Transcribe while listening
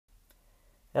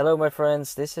Hello, my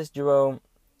friends. This is Jerome.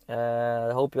 I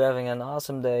hope you're having an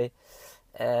awesome day.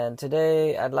 And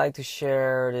today I'd like to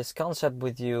share this concept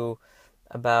with you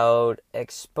about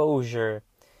exposure.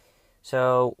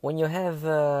 So, when you have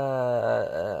an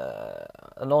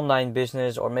online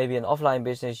business or maybe an offline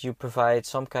business, you provide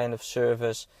some kind of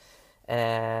service,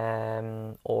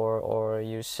 or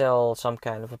you sell some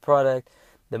kind of a product.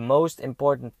 The most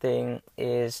important thing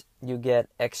is you get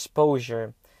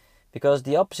exposure, because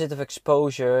the opposite of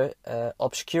exposure,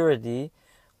 obscurity,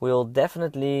 will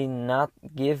definitely not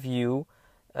give you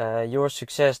your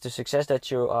success, the success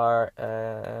that you are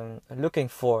looking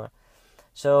for.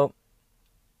 So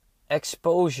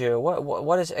exposure,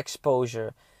 what is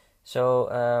exposure? So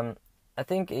I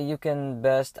think I can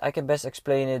best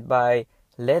explain it by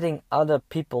letting other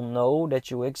people know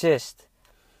that you exist.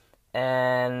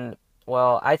 And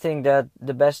well, I think that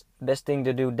the best thing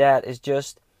to do that is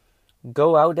just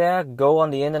go out there, go on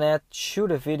the internet,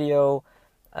 shoot a video,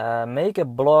 make a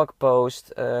blog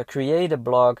post, create a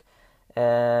blog,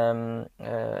 learn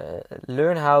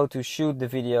how to shoot the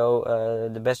video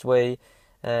the best way,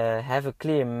 have a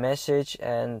clear message,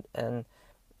 and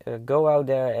go out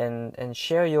there and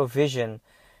share your vision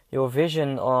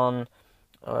on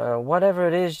whatever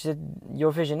it is that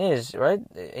your vision is, right?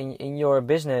 In your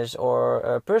business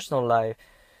or personal life.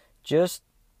 Just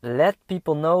let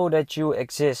people know that you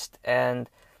exist, and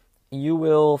you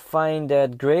will find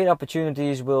that great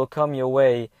opportunities will come your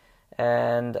way.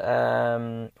 And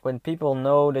when people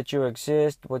know that you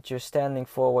exist, what you're standing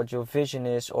for, what your vision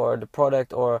is, or the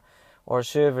product or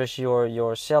service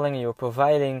you're selling, you're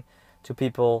providing to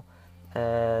people,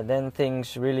 then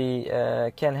things really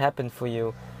can happen for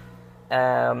you.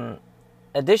 Um,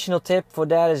 Additional tip for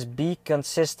that is be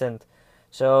consistent.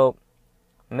 So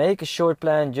make a short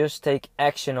plan, just take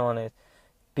action on it.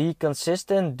 Be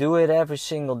consistent, do it every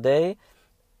single day.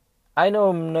 I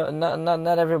know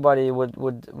not everybody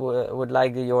would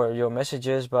like your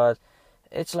messages, but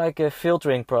it's like a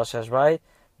filtering process, right?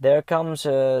 There comes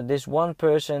this one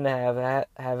person that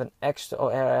have an extra,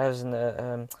 or has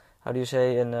an how do you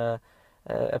say,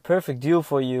 a perfect deal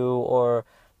for you, or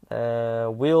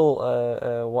will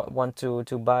want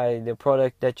to buy the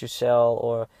product that you sell,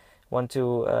 or want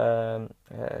to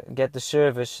get the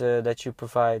service that you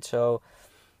provide. So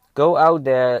go out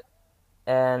there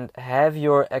and have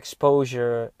your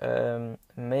exposure.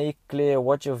 Make clear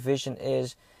what your vision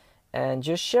is, and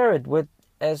just share it with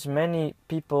as many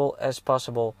people as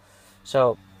possible.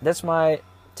 So that's my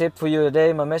tip for you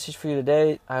today, my message for you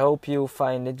today. I hope you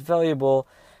find it valuable.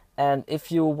 And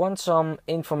if you want some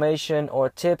information or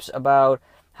tips about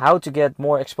how to get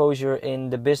more exposure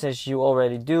in the business you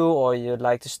already do, or you'd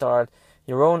like to start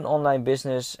your own online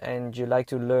business and you'd like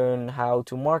to learn how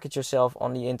to market yourself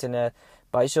on the internet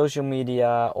by social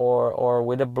media, or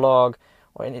with a blog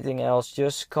or anything else,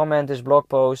 just comment this blog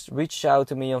post, reach out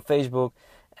to me on Facebook,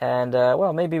 and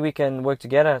well, maybe we can work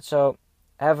together. So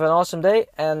have an awesome day,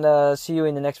 and see you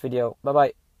in the next video. Bye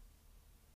bye.